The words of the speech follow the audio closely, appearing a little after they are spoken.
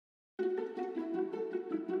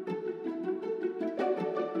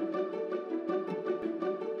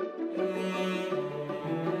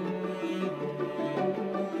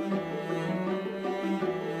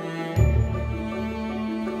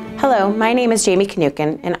Hello, my name is Jami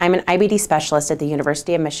Kinnucan, and I'm an IBD specialist at the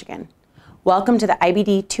University of Michigan. Welcome to the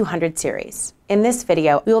IBD 200 series. In this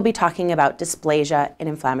video, we will be talking about dysplasia in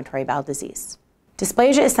inflammatory bowel disease.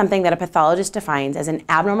 Dysplasia is something that a pathologist defines as an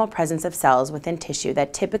abnormal presence of cells within tissue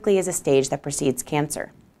that typically is a stage that precedes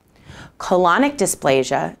cancer. Colonic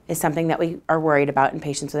dysplasia is something that we are worried about in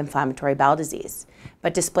patients with inflammatory bowel disease,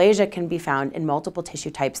 but dysplasia can be found in multiple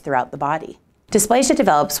tissue types throughout the body. Dysplasia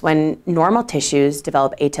develops when normal tissues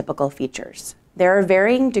develop atypical features. There are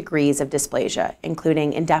varying degrees of dysplasia,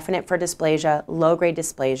 including indefinite for dysplasia, low-grade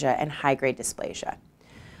dysplasia, and high-grade dysplasia.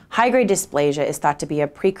 High-grade dysplasia is thought to be a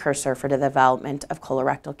precursor for the development of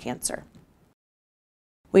colorectal cancer.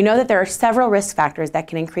 We know that there are several risk factors that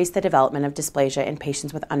can increase the development of dysplasia in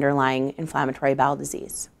patients with underlying inflammatory bowel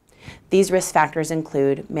disease. These risk factors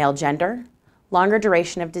include male gender, longer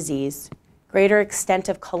duration of disease, greater extent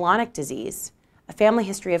of colonic disease, a family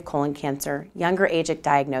history of colon cancer, younger age at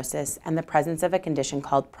diagnosis, and the presence of a condition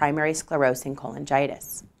called primary sclerosing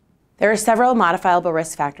cholangitis. There are several modifiable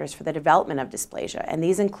risk factors for the development of dysplasia, and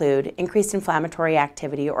these include increased inflammatory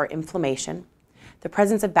activity or inflammation, the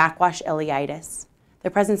presence of backwash ileitis,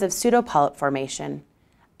 the presence of pseudopolyp formation,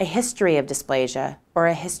 a history of dysplasia, or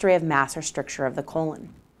a history of mass or stricture of the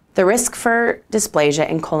colon. The risk for dysplasia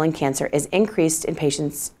in colon cancer is increased in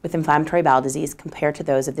patients with inflammatory bowel disease compared to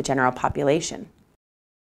those of the general population.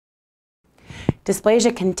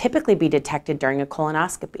 Dysplasia can typically be detected during a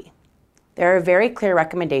colonoscopy. There are very clear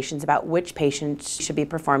recommendations about which patients should be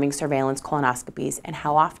performing surveillance colonoscopies and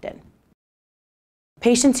how often.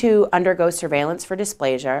 Patients who undergo surveillance for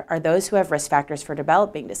dysplasia are those who have risk factors for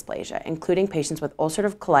developing dysplasia, including patients with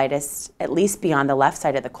ulcerative colitis at least beyond the left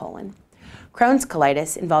side of the colon, Crohn's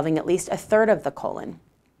colitis involving at least a third of the colon,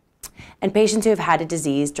 and patients who have had a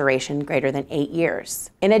disease duration greater than 8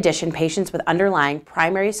 years. In addition, patients with underlying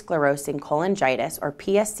primary sclerosing cholangitis, or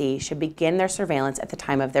PSC, should begin their surveillance at the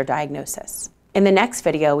time of their diagnosis. In the next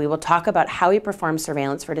video, we will talk about how we perform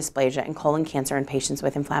surveillance for dysplasia and colon cancer in patients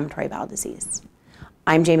with inflammatory bowel disease.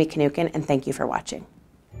 I'm Jami Kinnucan, and thank you for watching.